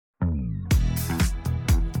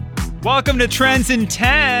Welcome to Trends in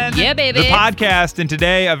 10. Yeah, baby. The podcast, and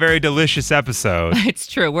today a very delicious episode. It's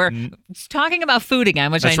true. We're talking about food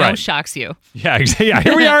again, which That's I know right. shocks you. Yeah,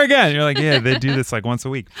 here we are again. You're like, yeah, they do this like once a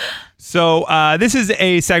week. So this is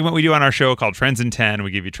a segment we do on our show called Trends in 10. We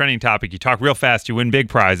give you a trending topic. You talk real fast. You win big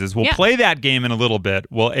prizes. We'll play that game in a little bit.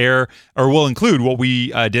 We'll include what we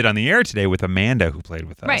did on the air today with Amanda, who played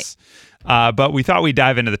with us. Right. But we thought we'd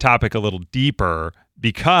dive into the topic a little deeper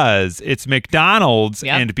because it's McDonald's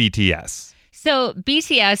and BTS. So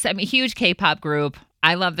BTS, I'm a huge K-pop group.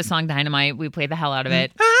 I love the song Dynamite. We play the hell out of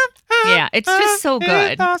it. Yeah, it's just so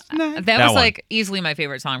good. That was like easily my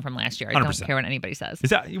favorite song from last year. I 100%. don't care what anybody says.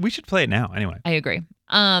 We should play it now anyway. I agree.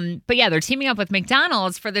 But yeah, they're teaming up with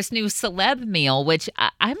McDonald's for this new celeb meal, which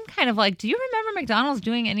I'm kind of like, do you remember McDonald's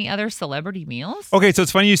doing any other celebrity meals? Okay, so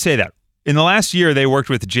it's funny you say that. In the last year, they worked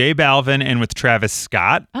with J Balvin and with Travis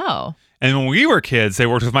Scott. Oh. And when we were kids, they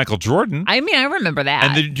worked with Michael Jordan. I mean, I remember that.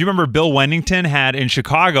 And do you remember Bill Wennington had in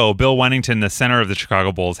Chicago, Bill Wennington, the center of the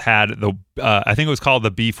Chicago Bulls, had the, I think it was called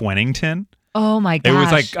the Beef Wennington. Oh my gosh. It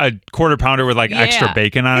was like a quarter pounder with like extra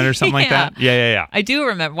bacon on it or something like that. Yeah. I do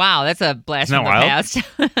remember. Wow, that's a blast from the past.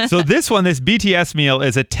 So this BTS meal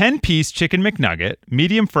is a 10-piece chicken McNugget,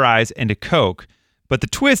 medium fries, and a Coke. But the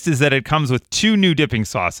twist is that it comes with two new dipping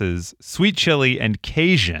sauces, sweet chili and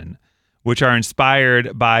Cajun, which are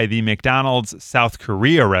inspired by the McDonald's South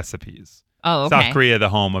Korea recipes. Oh, okay. South Korea, the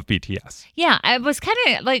home of BTS. Yeah, I was kind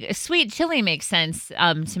of like sweet chili makes sense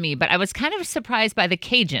to me, but I was kind of surprised by the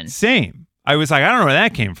Cajun. Same. I was like, I don't know where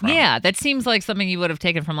that came from. Yeah, that seems like something you would have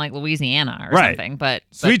taken from like Louisiana or something. But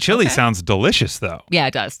sweet chili sounds delicious, though. Yeah,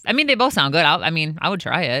 it does. I mean, they both sound good. I would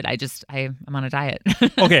try it. I'm on a diet.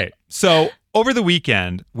 Okay, so over the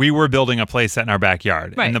weekend, we were building a play set in our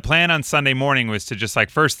backyard. Right. And the plan on Sunday morning was to just like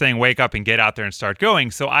first thing, wake up and get out there and start going.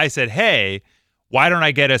 So I said, hey, why don't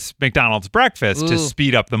I get us McDonald's breakfast to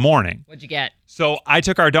speed up the morning? What'd you get? So I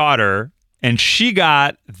took our daughter and she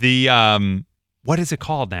got the, what is it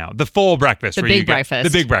called now? The full breakfast. The big breakfast. The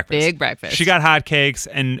big breakfast. Big breakfast. She got hot cakes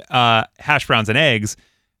and hash browns and eggs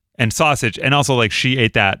and sausage. And also like she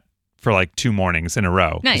ate that for like 2 mornings in a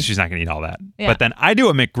row. Nice. She's not going to eat all that. Yeah. But then I do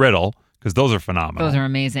a McGriddle because those are phenomenal. Those are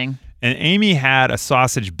amazing. And Amy had a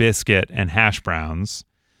sausage biscuit and hash browns.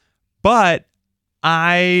 But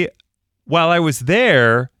while I was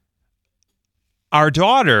there, our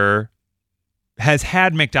daughter has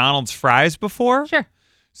had McDonald's fries before. Sure.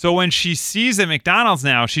 So when she sees a McDonald's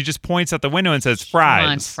now, she just points out the window and says fries. She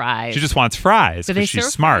wants fries. She just wants fries Do they because she's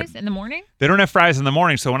serve smart. fries in the morning? They don't have fries in the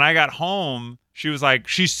morning. So when I got home, she was like,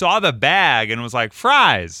 she saw the bag and was like,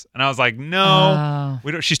 fries. And I was like, no,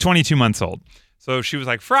 we don't. She's 22 months old. So she was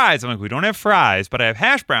like, fries. I'm like, we don't have fries, but I have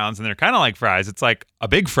hash browns and they're kind of like fries. It's like a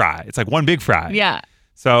big fry. It's like one big fry. Yeah.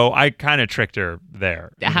 So I kind of tricked her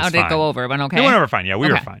there. How did it go over? It went okay? It went over fine. Yeah, we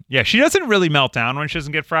were fine. Yeah, she doesn't really melt down when she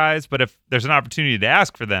doesn't get fries, but if there's an opportunity to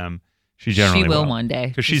ask for them, she generally will one day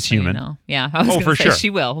because she's human. You know. Yeah, I was for say, sure.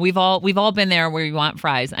 She will. We've all been there where you want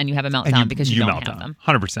fries and you have a meltdown because you don't have them.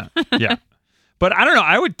 100%. Yeah. But I don't know.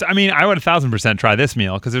 I would 1,000% try this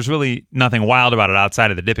meal because there's really nothing wild about it outside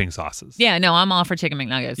of the dipping sauces. Yeah, no, I'm all for chicken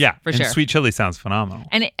McNuggets. Yeah, for sure. Sweet chili sounds phenomenal.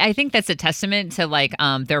 And I think that's a testament to like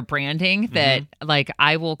their branding that like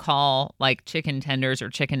I will call like chicken tenders or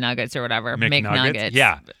chicken nuggets or whatever McNuggets.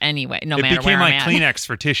 Yeah. Anyway, it matter where became like I'm at. Kleenex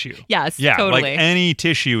for tissue. Yes, yeah, totally. Like any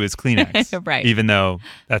tissue is Kleenex. Right. Even though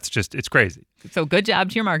it's crazy. So good job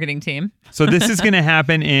to your marketing team. So this is going to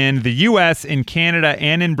happen in the U.S., in Canada,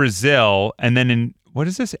 and in Brazil, and then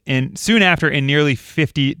in soon after in nearly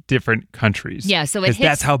 50 different countries. Yeah, so it hits.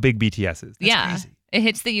 That's how big BTS is. That's crazy. It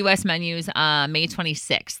hits the U.S. menus May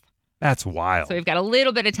 26th. That's wild. So we've got a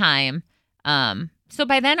little bit of time. So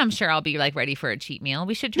by then, I'm sure I'll be like ready for a cheat meal.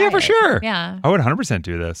 We should try it. Yeah, for sure. Yeah. I would 100%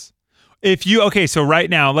 do this. So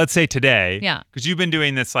right now, let's say today. Yeah. Because you've been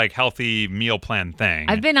doing this like healthy meal plan thing.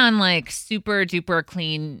 I've been on like super duper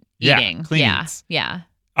clean eating. Yeah, clean eats. Yeah.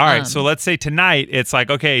 All right, so let's say tonight it's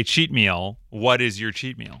like, okay, cheat meal. What is your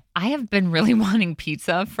cheat meal? I have been really wanting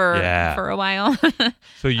pizza for a while.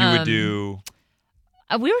 So you would do...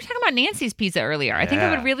 we were talking about Nancy's pizza earlier. I think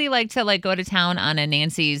I would really like to like go to town on a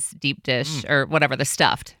Nancy's deep dish or whatever, the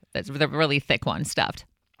stuffed. That's the really thick one, stuffed.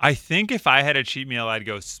 I think if I had a cheat meal, I'd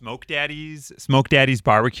go Smoke Daddy's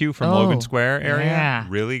Barbecue from Logan Square area. Yeah.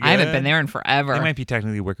 Really good. I haven't been there in forever. It might be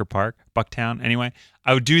technically Wicker Park, Bucktown. Anyway,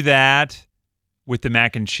 I would do that with the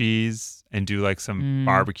mac and cheese and do like some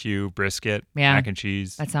barbecue brisket, mac and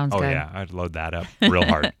cheese. That sounds good. Oh, yeah. I'd load that up real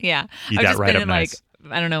hard. Yeah. Eat I've that just right been up like, nice.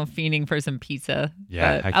 I don't know, fiending for some pizza.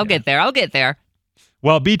 Yeah. I'll get there.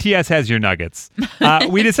 Well, BTS has your nuggets.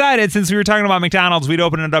 We decided, since we were talking about McDonald's, we'd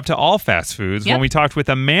open it up to all fast foods when we talked with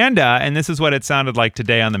Amanda, and this is what it sounded like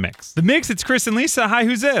today on The Mix. The Mix, it's Chris and Lisa. Hi,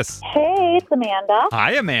 who's this? Hey, it's Amanda.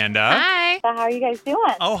 Hi, Amanda. Hi. So how are you guys doing?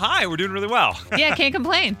 Oh, hi. We're doing really well. Yeah, can't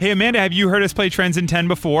complain. Hey, Amanda, have you heard us play Trends in 10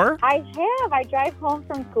 before? I have. I drive home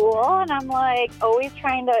from school, and I'm like always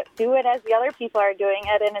trying to do it as the other people are doing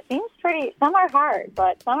it, and it seems some are hard,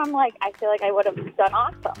 but some I'm like, I feel like I would have done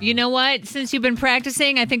awesome. You know what? Since you've been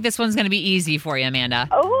practicing, I think this one's going to be easy for you, Amanda.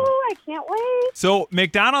 Oh, I can't wait. So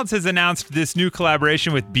McDonald's has announced this new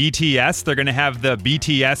collaboration with BTS. They're going to have the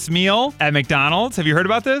BTS meal at McDonald's. Have you heard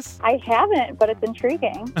about this? I haven't, but it's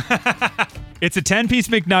intriguing. It's a 10-piece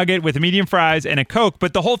McNugget with medium fries and a Coke,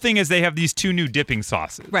 but the whole thing is they have these two new dipping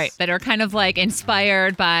sauces. Right, that are kind of like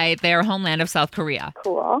inspired by their homeland of South Korea.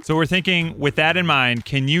 Cool. So we're thinking, with that in mind,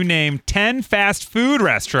 can you name 10 fast food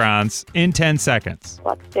restaurants in 10 seconds?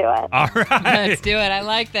 Let's do it. All right. Let's do it. I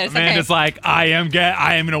like this. Amanda's like, I am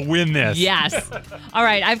going to win this. Yes. All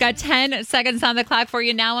right, I've got 10 seconds on the clock for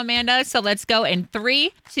you now, Amanda. So let's go in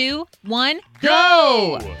 3, 2, 1,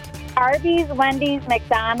 Go! Arby's, Wendy's,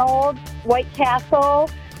 McDonald's, White Castle,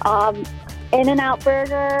 In-N-Out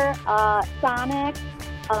Burger, Sonic,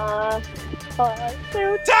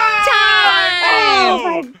 Oh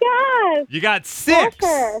my gosh! You got 6.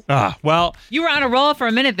 Well, you were on a roll for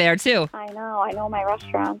a minute there, too. I know my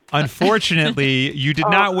restaurant. Unfortunately, you did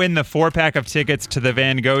not win the 4-pack of tickets to the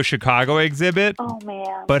Van Gogh Chicago exhibit. Oh,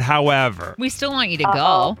 man. But however, We still want you to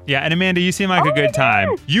go. yeah, and Amanda, you seem like a good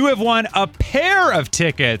time. You have won a pair of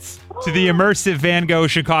tickets to the immersive Van Gogh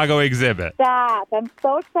Chicago exhibit. Stop. I'm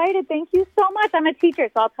so excited. Thank you so much. I'm a teacher,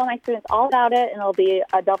 so I'll tell my students all about it, and it'll be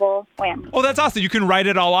a double whammy. Oh, that's awesome. You can write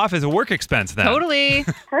it all off as a work expense then. Totally.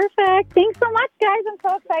 Perfect. Thanks so much, guys. I'm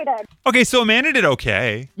so excited. Okay, so Amanda did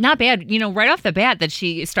okay. Not bad. You know, right off the bat that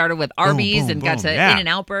she started with Arby's and got to yeah.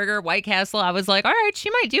 In-N-Out Burger, White Castle, I was like, all right, she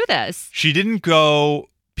might do this. She didn't go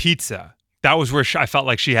pizza. That was where I felt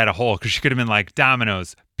like she had a hole because she could have been like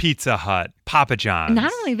Domino's, Pizza Hut, Papa John's.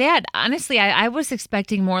 Not only that, honestly, I was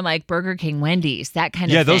expecting more like Burger King, Wendy's, that kind of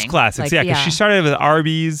thing. Yeah, those classics. Like, Because she started with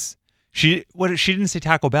Arby's. She didn't say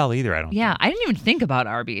Taco Bell either, I don't think. Yeah, I didn't even think about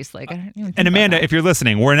Arby's. Like, I didn't even think And Amanda, about that. if you're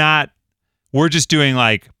listening, we're just doing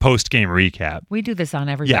like post-game recap. We do this on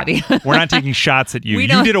everybody. Yeah, we're not taking shots at you. We You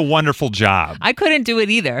don't- did a wonderful job. I couldn't do it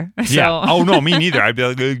either. So. Yeah. Oh, no, me neither. I'd be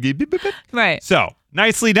like, Right. So,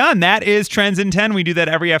 nicely done. That is Trends in 10. We do that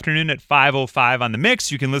every afternoon at 5:05 on The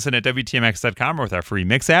Mix. You can listen at WTMX.com or with our free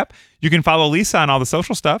Mix app. You can follow Lisa on all the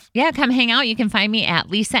social stuff. Yeah, come hang out. You can find me at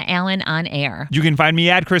Lisa Allen on air. You can find me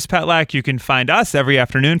at Chris Petlak. You can find us every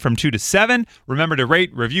afternoon from 2 to 7. Remember to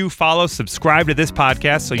rate, review, follow, subscribe to this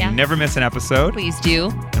podcast so you never miss an episode. Please do.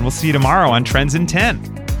 And we'll see you tomorrow on Trends in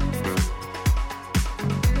 10.